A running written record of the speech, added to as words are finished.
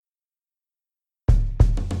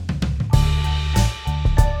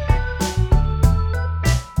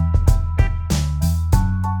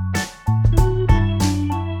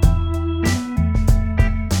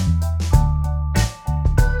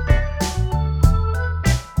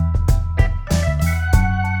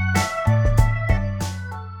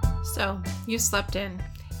you slept in.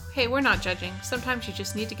 Hey, we're not judging. Sometimes you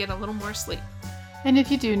just need to get a little more sleep. And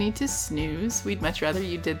if you do need to snooze, we'd much rather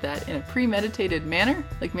you did that in a premeditated manner,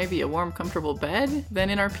 like maybe a warm, comfortable bed, than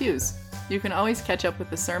in our pews. You can always catch up with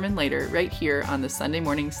the sermon later right here on the Sunday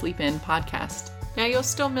Morning Sleep In podcast. Now you'll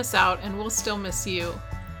still miss out, and we'll still miss you.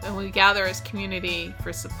 And we gather as community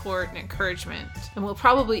for support and encouragement. And we'll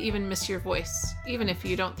probably even miss your voice, even if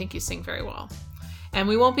you don't think you sing very well. And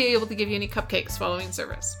we won't be able to give you any cupcakes following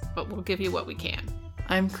service, but we'll give you what we can.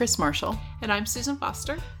 I'm Kris Marshall. And I'm Susan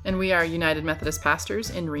Foster. And we are United Methodist pastors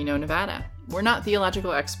in Reno, Nevada. We're not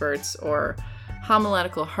theological experts or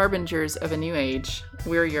homiletical harbingers of a new age.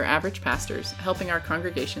 We're your average pastors, helping our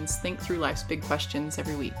congregations think through life's big questions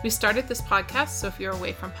every week. We started this podcast, so if you're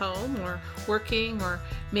away from home or working, or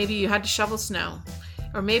maybe you had to shovel snow,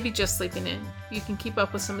 or maybe just sleeping in, you can keep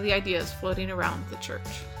up with some of the ideas floating around the church.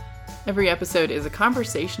 Every episode is a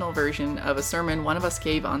conversational version of a sermon one of us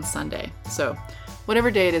gave on Sunday. So, whatever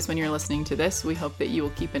day it is when you're listening to this, we hope that you will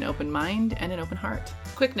keep an open mind and an open heart.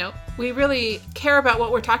 Quick note, we really care about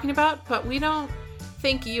what we're talking about, but we don't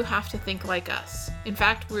think you have to think like us. In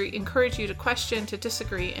fact, we encourage you to question, to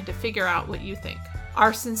disagree, and to figure out what you think.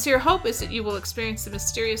 Our sincere hope is that you will experience the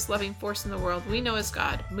mysterious loving force in the world we know as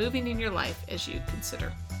God moving in your life as you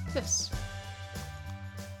consider this.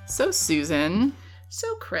 So, Susan.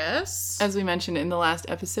 So, Kris. As we mentioned in the last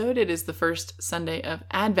episode, it is the first Sunday of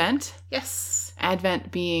Advent. Yes.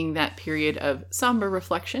 Advent being that period of somber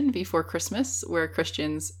reflection before Christmas, where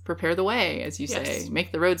Christians prepare the way, as you say,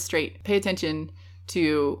 make the road straight, pay attention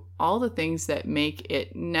to all the things that make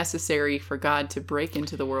it necessary for God to break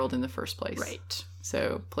into the world in the first place. Right.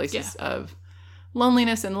 So places of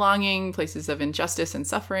loneliness and longing, places of injustice and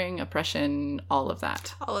suffering, oppression, all of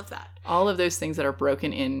that. All of that. All of those things that are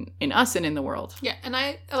broken in us and in the world. Yeah, and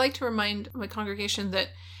I like to remind my congregation that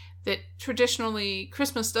traditionally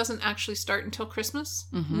Christmas doesn't actually start until Christmas,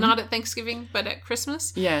 not at Thanksgiving, but at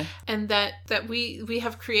Christmas. Yeah. And that we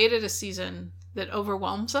have created a season that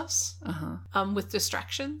overwhelms us with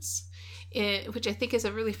distractions, which I think is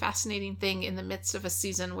a really fascinating thing in the midst of a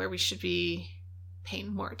season where we should be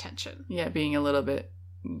paying more attention. Yeah, being a little bit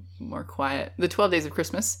more quiet. The 12 days of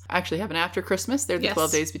Christmas actually happen after Christmas. They're the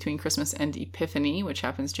 12 days between Christmas and Epiphany, which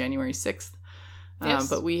happens January 6th.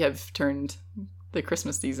 But we have turned the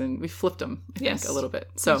Christmas season, we flipped them, I think, a little bit.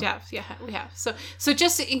 So we have. So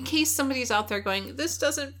just in case somebody's out there going, this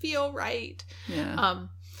doesn't feel right. Yeah.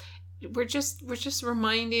 We're just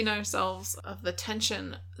reminding ourselves of the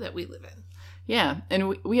tension that we live in. Yeah,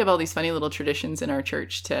 and we have all these funny little traditions in our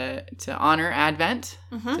church to honor Advent,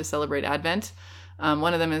 to celebrate Advent.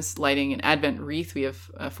 One of them is lighting an Advent wreath. We have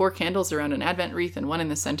 4 candles around an Advent wreath and one in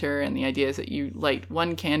the center. And the idea is that you light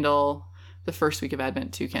 1 candle the first week of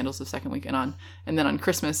Advent, 2 candles the second week, and on. And then on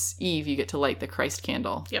Christmas Eve, you get to light the Christ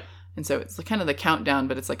candle. Yep. And so it's kind of the countdown,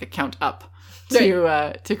 but it's like a count up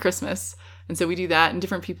to Christmas. And so we do that, and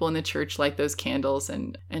different people in the church light those candles,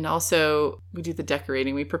 and also we do the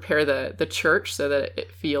decorating. We prepare the church so that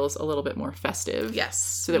it feels a little bit more festive. Yes.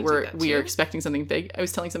 So that we are expecting something big. I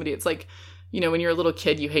was telling somebody, it's like, when you're a little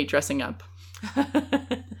kid, you hate dressing up.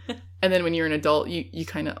 And then when you're an adult, you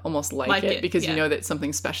kind of almost like it because you know that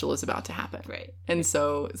something special is about to happen. Right. And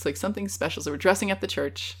so it's like something special. So we're dressing up the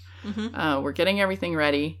church. We're getting everything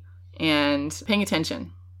ready and paying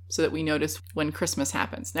attention so that we notice when Christmas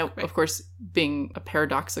happens. Now, of course, being a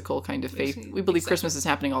paradoxical kind of faith, we believe Christmas is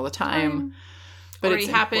happening all the time. But already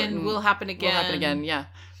happened, will happen again. Will happen again, yeah.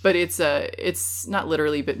 But it's not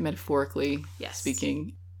literally, but metaphorically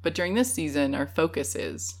speaking. But during this season, our focus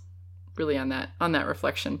is really on that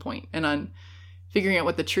reflection point and on figuring out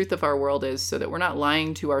what the truth of our world is so that we're not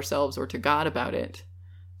lying to ourselves or to God about it,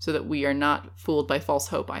 so that we are not fooled by false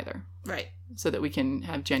hope either. Right. So that we can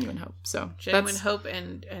have genuine hope. So genuine hope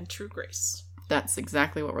and true grace. That's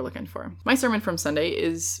exactly what we're looking for. My sermon from Sunday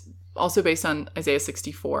is also based on Isaiah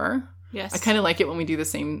 64. Yes. I kind of like it when we do the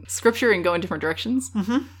same scripture and go in different directions.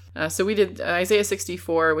 So we did Isaiah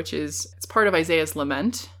 64, it's part of Isaiah's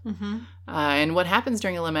lament. And what happens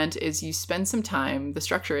during a lament is you spend some time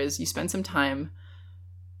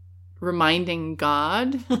reminding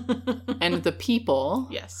God and the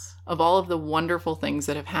people of all of the wonderful things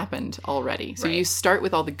that have happened already. So you start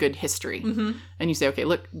with all the good history and you say, okay,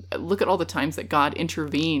 look at all the times that God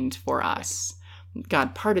intervened for us.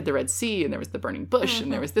 God parted the Red Sea, and there was the burning bush,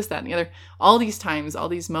 and there was this, that, and the other. All these times, all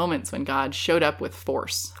these moments when God showed up with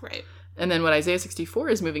force. Right. And then what Isaiah 64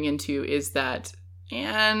 is moving into is that,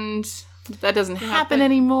 and that doesn't happen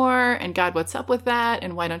anymore. And God, what's up with that?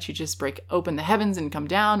 And why don't you just break open the heavens and come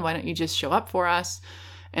down? Why don't you just show up for us?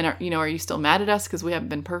 And are you still mad at us because we haven't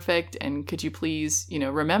been perfect? And could you please,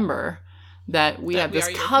 remember that we have this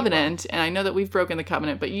covenant, and I know that we've broken the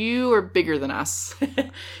covenant, but you are bigger than us.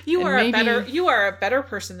 You are a better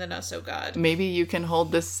person than us, oh God. Maybe you can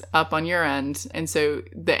hold this up on your end. And so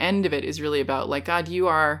the end of it is really about like, God,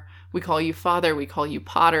 we call you Father, we call you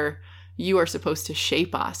Potter. You are supposed to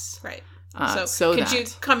shape us. Right. Could you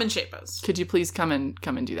come and shape us? Could you please come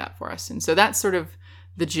and do that for us? And so that's sort of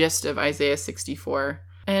the gist of Isaiah 64.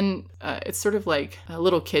 And it's sort of like a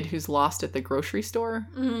little kid who's lost at the grocery store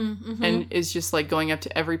and is just like going up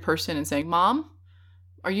to every person and saying, Mom,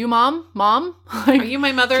 are you Mom? Mom? Like, are you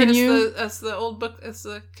my mother? As the old book, as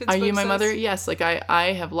the kids' book Are you my says? mother? Yes. Like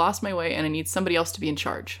I have lost my way and I need somebody else to be in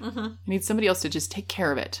charge. I need somebody else to just take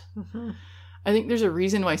care of it. I think there's a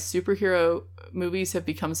reason why superhero movies have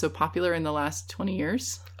become so popular in the last 20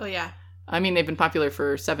 years. Oh, yeah. I mean, they've been popular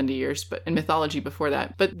for 70 years, but in mythology before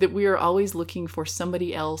that. But that we are always looking for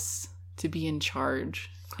somebody else to be in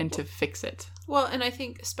charge and to fix it. Well, and I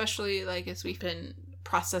think especially like as we've been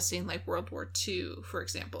processing like World War II, for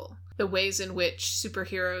example, the ways in which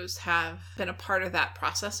superheroes have been a part of that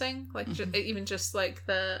processing, like even just like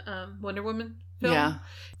the Wonder Woman film. Yeah.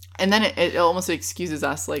 And then it almost excuses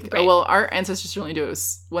us, like, oh, well, our ancestors didn't do it. It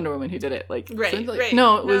was Wonder Woman who did it. Like, right.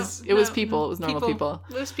 No, it was people. It was normal people.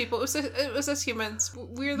 It was people. It was us humans.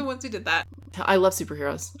 We're the ones who did that. I love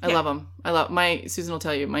superheroes. I love them. Susan will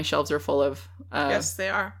tell you, my shelves are full of yes, they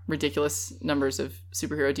are ridiculous numbers of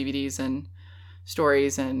superhero DVDs and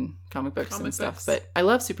stories and comic books and stuff. But I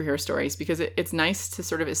love superhero stories because it's nice to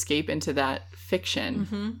sort of escape into that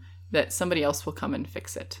fiction that somebody else will come and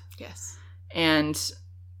fix it. Yes. And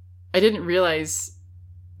I didn't realize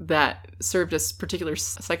that served a particular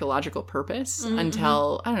psychological purpose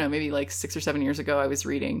until, I don't know, maybe like 6 or 7 years ago. I was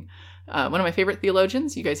reading one of my favorite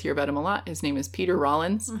theologians. You guys hear about him a lot. His name is Peter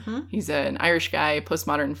Rollins. He's an Irish guy,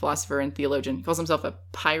 postmodern philosopher and theologian. He calls himself a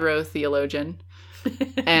pyro-theologian.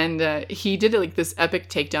 And he did like this epic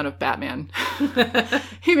takedown of Batman.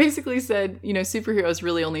 He basically said, superheroes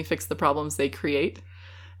really only fix the problems they create,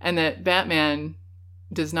 and that Batman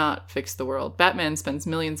does not fix the world. Batman spends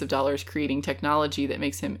millions of dollars creating technology that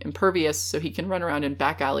makes him impervious so he can run around in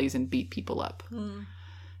back alleys and beat people up.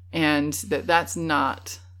 And that's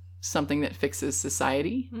not something that fixes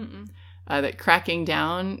society. That cracking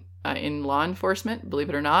down in law enforcement, believe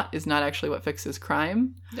it or not, is not actually what fixes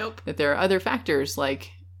crime. Nope. That there are other factors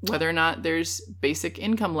like whether or not there's basic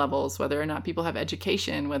income levels, whether or not people have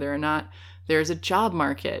education, whether or not there's a job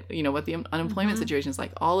market, what the unemployment situation is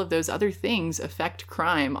like. All of those other things affect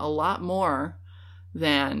crime a lot more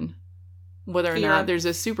than whether or not there's a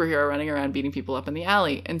superhero running around beating people up in the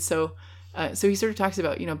alley. And so he sort of talks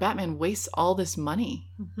about, Batman wastes all this money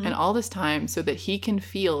and all this time so that he can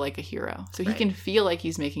feel like a hero. So he can feel like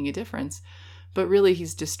he's making a difference. But really,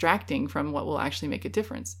 he's distracting from what will actually make a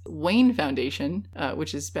difference. Wayne Foundation,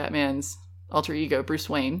 which is Batman's alter ego, Bruce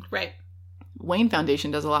Wayne. Right. Wayne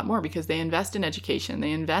Foundation does a lot more because they invest in education,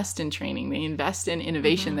 they invest in training, they invest in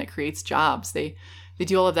innovation that creates jobs. They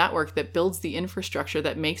do all of that work that builds the infrastructure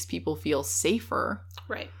that makes people feel safer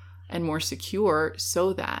and more secure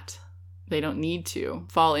so that they don't need to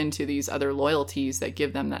fall into these other loyalties that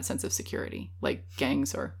give them that sense of security, like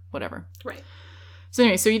gangs or whatever. Right. So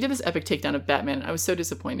anyway, so he did this epic takedown of Batman. I was so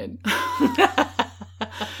disappointed.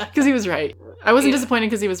 Because he was right. I wasn't disappointed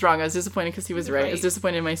because he was wrong. I was disappointed because he was right. I was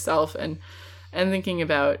disappointed in myself and thinking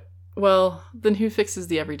about, well, then who fixes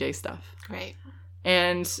the everyday stuff? Right.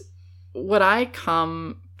 And what I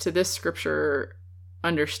come to this scripture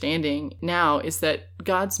understanding now is that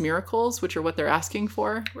God's miracles, which are what they're asking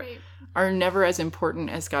for, are never as important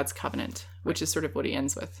as God's covenant, which is sort of what he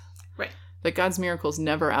ends with. Right. That God's miracles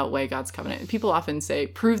never outweigh God's covenant. And people often say,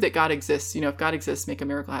 prove that God exists. If God exists, make a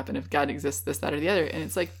miracle happen. If God exists, this, that, or the other. And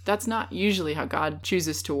it's like, that's not usually how God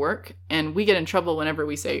chooses to work. And we get in trouble whenever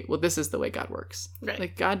we say, well, this is the way God works. Right.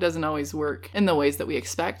 Like, God doesn't always work in the ways that we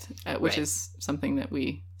expect, which is something that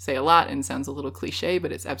we say a lot and sounds a little cliche,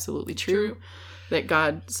 but it's absolutely true. That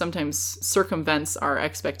God sometimes circumvents our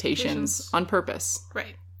expectations on purpose.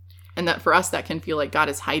 Right. And that for us, that can feel like God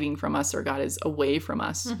is hiding from us or God is away from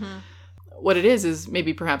us. What it is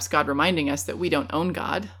maybe perhaps God reminding us that we don't own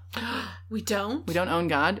God. We don't? We don't own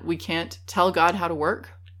God. We can't tell God how to work.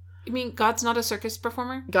 You mean God's not a circus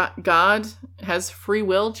performer? God has free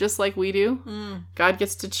will just like we do. God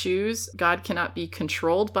gets to choose. God cannot be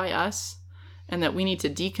controlled by us. And that we need to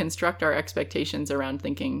deconstruct our expectations around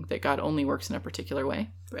thinking that God only works in a particular way.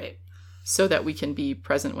 Right. So that we can be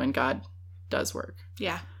present when God does work.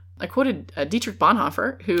 Yeah. I quoted Dietrich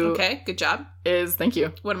Bonhoeffer, who... Okay, good job. Thank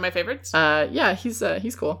you. One of my favorites. Yeah, he's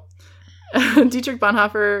cool. Dietrich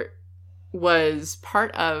Bonhoeffer was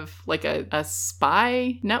part of like a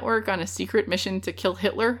spy network on a secret mission to kill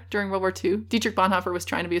Hitler during World War II. Dietrich Bonhoeffer was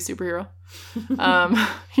trying to be a superhero.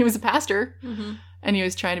 He was a pastor, and he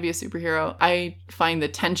was trying to be a superhero. I find the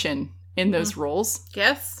tension in those roles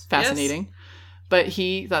fascinating. Yes. But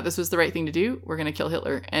he thought this was the right thing to do. We're going to kill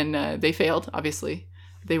Hitler. And they failed, obviously.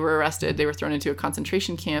 They were arrested. They were thrown into a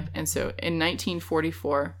concentration camp. And so in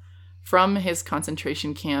 1944, from his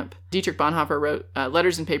concentration camp, Dietrich Bonhoeffer wrote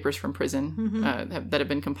letters and papers from prison that have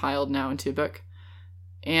been compiled now into a book.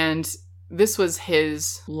 And this was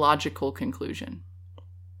his logical conclusion.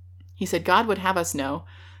 He said, God would have us know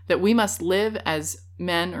that we must live as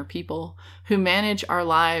men or people who manage our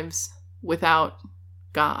lives without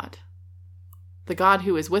God. The God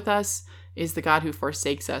who is with us is the God who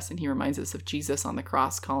forsakes us. And he reminds us of Jesus on the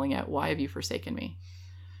cross calling out, "Why have you forsaken me?"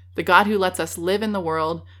 The God who lets us live in the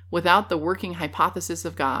world without the working hypothesis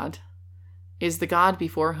of God is the God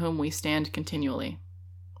before whom we stand continually.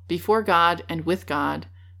 Before God and with God,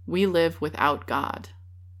 we live without God.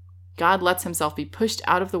 God lets himself be pushed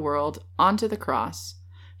out of the world onto the cross.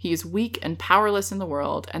 He is weak and powerless in the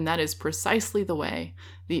world, and that is precisely the way,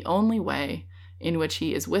 the only way in which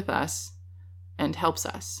he is with us and helps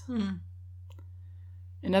us.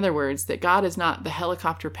 In other words, that God is not the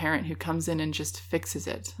helicopter parent who comes in and just fixes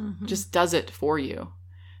it, just does it for you.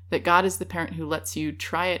 That God is the parent who lets you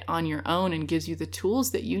try it on your own and gives you the tools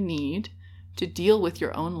that you need to deal with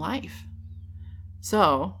your own life.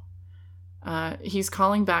 So, he's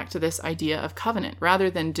calling back to this idea of covenant. Rather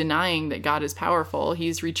than denying that God is powerful,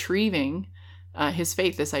 he's retrieving his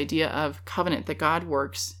faith, this idea of covenant, that God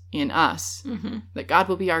works in us, that God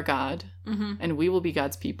will be our God, and we will be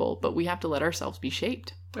God's people, but we have to let ourselves be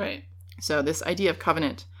shaped. Right. So this idea of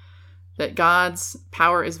covenant, that God's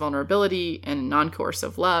power is vulnerability and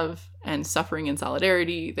non-coercive love and suffering and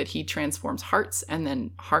solidarity, that he transforms hearts, and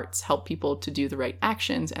then hearts help people to do the right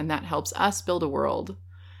actions, and that helps us build a world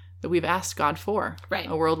that we've asked God for. Right.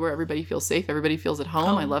 A world where everybody feels safe, everybody feels at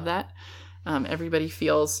home. I love that. Everybody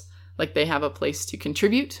feels like they have a place to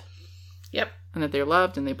contribute. Yep. And that they're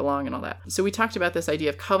loved and they belong and all that. So we talked about this idea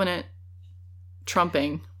of covenant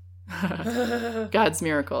trumping God's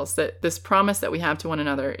miracles, that this promise that we have to one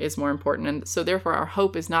another is more important. And so therefore our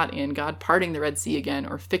hope is not in God parting the Red Sea again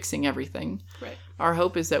or fixing everything. Right. Our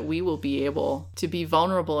hope is that we will be able to be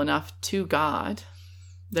vulnerable enough to God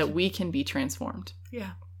that we can be transformed.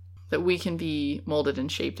 Yeah. That we can be molded and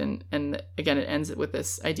shaped. And again, it ends with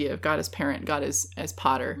this idea of God as parent, God as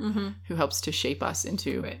potter, who helps to shape us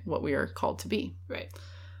into what we are called to be. Right.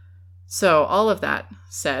 So all of that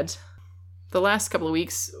said, the last couple of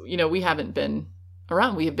weeks, we haven't been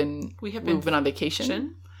around. We've been on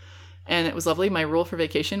vacation. And it was lovely. My rule for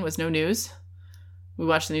vacation was no news. We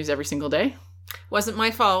watched the news every single day. Wasn't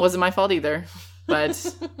my fault. Wasn't my fault either,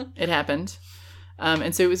 but it happened.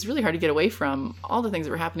 And so it was really hard to get away from all the things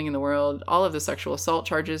that were happening in the world, all of the sexual assault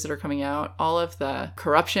charges that are coming out, all of the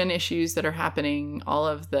corruption issues that are happening, all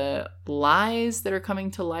of the lies that are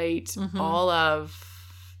coming to light, all of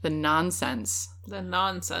the nonsense.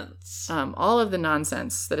 All of the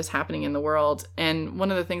nonsense that is happening in the world. And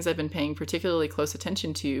one of the things I've been paying particularly close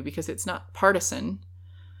attention to, because it's not partisan,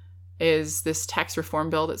 is this tax reform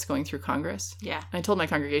bill that's going through Congress. Yeah. I told my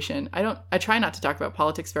congregation, I try not to talk about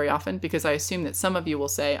politics very often because I assume that some of you will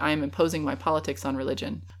say I am imposing my politics on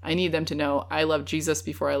religion. I need them to know I love Jesus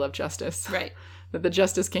before I love justice. Right. That the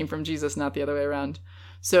justice came from Jesus, not the other way around.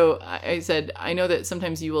 So I said, I know that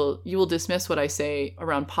sometimes you will dismiss what I say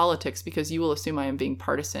around politics because you will assume I am being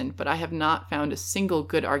partisan, but I have not found a single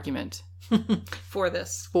good argument for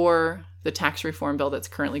the tax reform bill that's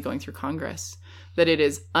currently going through Congress. That it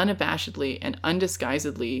is unabashedly and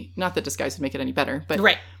undisguisedly, not that disguise would make it any better, but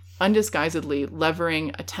undisguisedly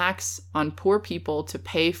levering a tax on poor people to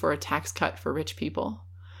pay for a tax cut for rich people.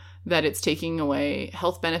 That it's taking away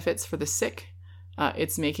health benefits for the sick.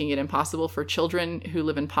 It's making it impossible for children who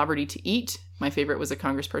live in poverty to eat. My favorite was a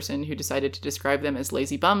congressperson who decided to describe them as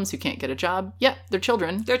lazy bums who can't get a job. Yeah, they're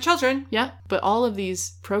children. They're children. Yeah, but all of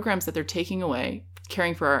these programs that they're taking away,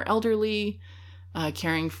 caring for our elderly,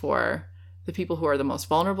 caring for the people who are the most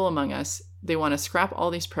vulnerable among us, they want to scrap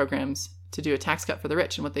all these programs to do a tax cut for the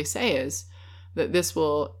rich. And what they say is that this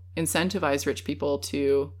will incentivize rich people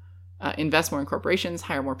to invest more in corporations,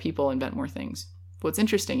 hire more people, invent more things. What's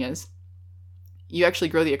interesting is you actually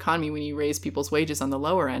grow the economy when you raise people's wages on the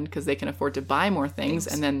lower end because they can afford to buy more things,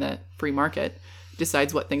 and then the free market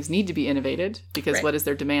decides what things need to be innovated because what is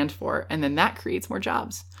their demand for? And then that creates more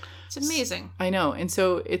jobs. It's amazing. I know. And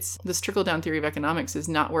so it's this trickle-down theory of economics has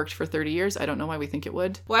not worked for 30 years. I don't know why we think it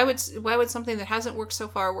would. Why would something that hasn't worked so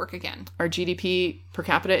far work again? Our GDP per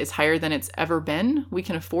capita is higher than it's ever been. We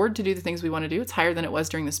can afford to do the things we want to do. It's higher than it was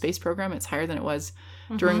during the space program. It's higher than it was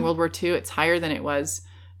during World War II. It's higher than it was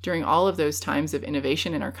during all of those times of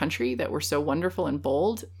innovation in our country that were so wonderful and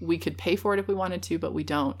bold. We could pay for it if we wanted to, but we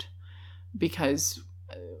don't because...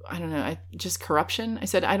 I don't know, just corruption. I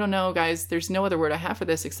said, I don't know, guys, there's no other word I have for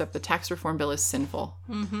this except the tax reform bill is sinful.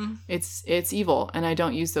 It's evil, and I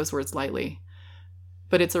don't use those words lightly.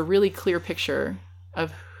 But it's a really clear picture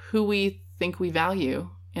of who we think we value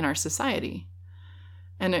in our society.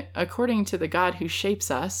 And according to the God who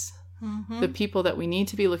shapes us, the people that we need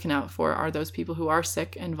to be looking out for are those people who are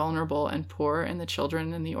sick and vulnerable and poor and the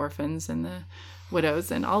children and the orphans and the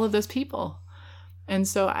widows and all of those people. And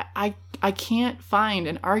so I can't find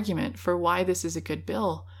an argument for why this is a good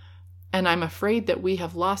bill. And I'm afraid that we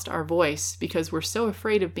have lost our voice because we're so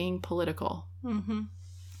afraid of being political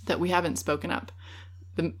that we haven't spoken up.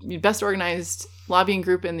 The best organized lobbying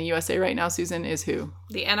group in the USA right now, Susan, is who?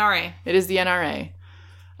 The NRA. It is the NRA.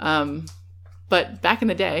 But back in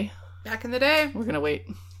the day... We're going to wait.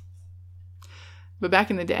 But back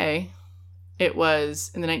in the day... It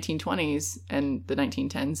was in the 1920s and the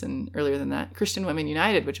 1910s and earlier than that, Christian Women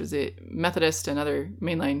United, which was a Methodist and other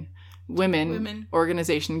mainline women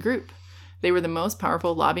organization group. They were the most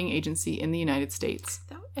powerful lobbying agency in the United States.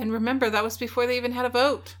 And remember, that was before they even had a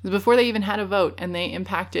vote. Before they even had a vote, and they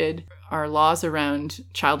impacted our laws around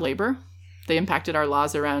child labor. They impacted our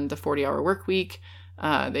laws around the 40-hour work week.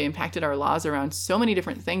 They impacted our laws around so many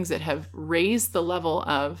different things that have raised the level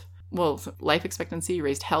of, life expectancy,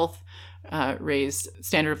 raised health, raised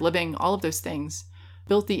standard of living, all of those things,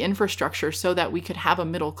 built the infrastructure so that we could have a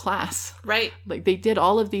middle class. Right. Like they did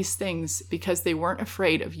all of these things because they weren't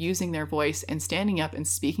afraid of using their voice and standing up and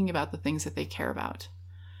speaking about the things that they care about.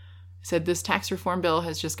 I said this tax reform bill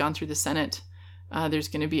has just gone through the Senate. There's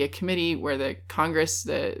going to be a committee where the Congress,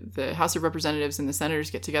 the House of Representatives and the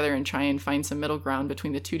senators get together and try and find some middle ground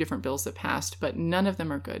between the two different bills that passed, but none of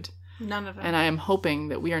them are good. None of them. And I am hoping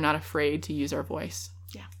that we are not afraid to use our voice.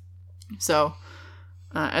 Yeah. So,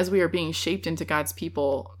 as we are being shaped into God's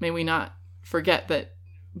people, may we not forget that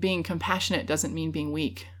being compassionate doesn't mean being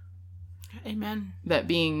weak. Amen. That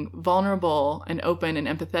being vulnerable and open and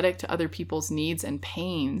empathetic to other people's needs and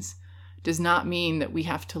pains does not mean that we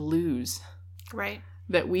have to lose. Right.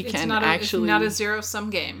 That we it's can not actually... It's not a zero-sum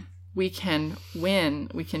game. We can win.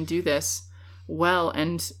 We can do this well,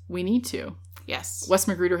 and we need to. Yes. Wes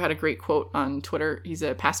Magruder had a great quote on Twitter. He's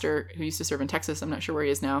a pastor who used to serve in Texas. I'm not sure where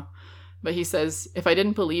he is now. But he says, if I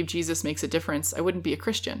didn't believe Jesus makes a difference, I wouldn't be a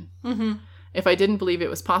Christian. If I didn't believe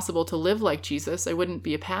it was possible to live like Jesus, I wouldn't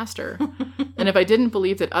be a pastor. And if I didn't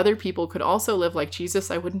believe that other people could also live like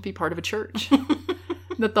Jesus, I wouldn't be part of a church.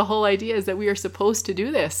 That the whole idea is that we are supposed to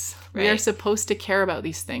do this. Right. We are supposed to care about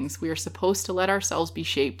these things. We are supposed to let ourselves be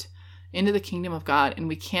shaped into the kingdom of God. And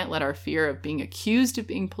we can't let our fear of being accused of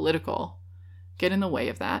being political get in the way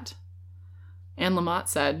of that. Anne Lamott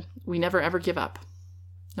said, we never ever give up.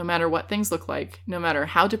 No matter what things look like, no matter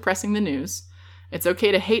how depressing the news, it's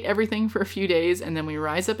okay to hate everything for a few days, and then we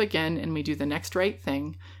rise up again and we do the next right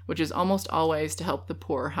thing, which is almost always to help the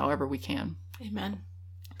poor however we can. Amen.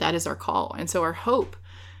 That is our call. And so our hope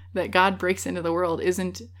that God breaks into the world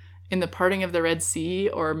isn't in the parting of the Red Sea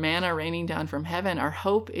or manna raining down from heaven. Our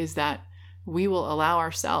hope is that we will allow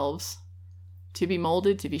ourselves to be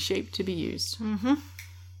molded, to be shaped, to be used.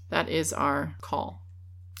 That is our call.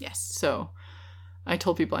 Yes. So I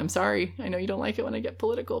told people, I'm sorry. I know you don't like it when I get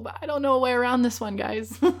political, but I don't know a way around this one,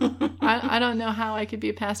 guys. I don't know how I could be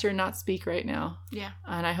a pastor and not speak right now. Yeah.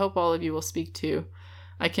 And I hope all of you will speak too.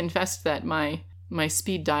 I confessed that my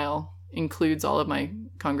speed dial includes all of my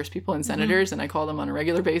congresspeople and senators, and I call them on a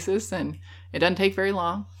regular basis, and it doesn't take very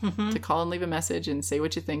long to call and leave a message and say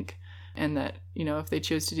what you think. And that, you know, if they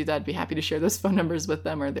choose to do that, I'd be happy to share those phone numbers with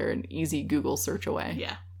them, or they're an easy Google search away.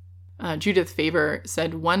 Yeah. Judith Faber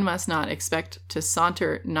said, one must not expect to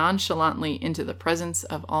saunter nonchalantly into the presence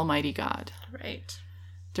of Almighty God. Right.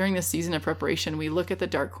 During this season of preparation, we look at the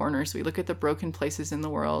dark corners, we look at the broken places in the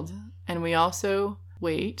world, and we also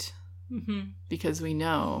wait because we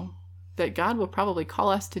know that God will probably call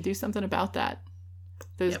us to do something about that.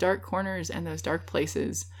 Those dark corners and those dark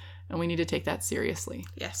places, and we need to take that seriously.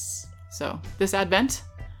 Yes. So this Advent,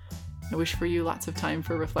 I wish for you lots of time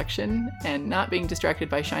for reflection and not being distracted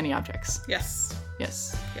by shiny objects. Yes.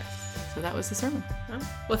 Yes. Yes. So that was the sermon.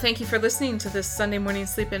 Well, thank you for listening to this Sunday Morning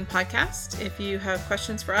Sleep In podcast. If you have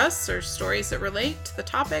questions for us or stories that relate to the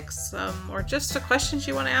topics, or just questions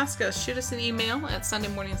you want to ask us, shoot us an email at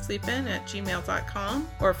sundaymorningsleepin@gmail.com,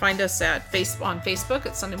 or find us on Facebook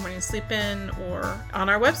at Sunday Morning Sleep In, or on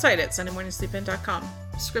our website at sundaymorningsleepin.com.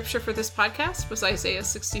 Scripture for this podcast was Isaiah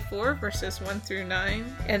 64, verses 1 through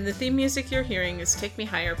 9, and the theme music you're hearing is Take Me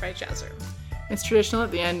Higher by Jazzer. It's traditional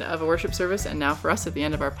at the end of a worship service, and now for us at the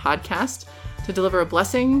end of our podcast, to deliver a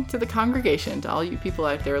blessing to the congregation, to all you people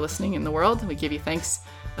out there listening in the world. We give you thanks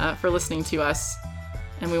for listening to us,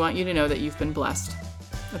 and we want you to know that you've been blessed,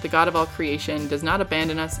 that the God of all creation does not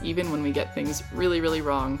abandon us even when we get things really, really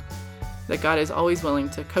wrong, that God is always willing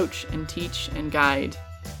to coach and teach and guide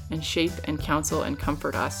and shape and counsel and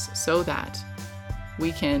comfort us so that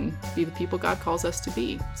we can be the people God calls us to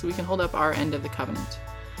be, so we can hold up our end of the covenant.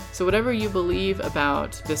 So whatever you believe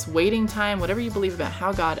about this waiting time, whatever you believe about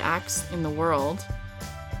how God acts in the world,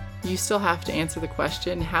 you still have to answer the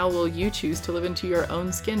question, how will you choose to live into your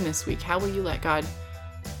own skin this week? How will you let God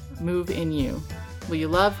move in you? Will you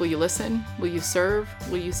love? Will you listen? Will you serve?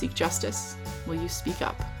 Will you seek justice? Will you speak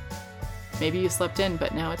up? Maybe you slept in,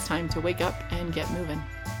 but now it's time to wake up and get moving.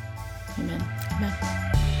 Amen. Amen.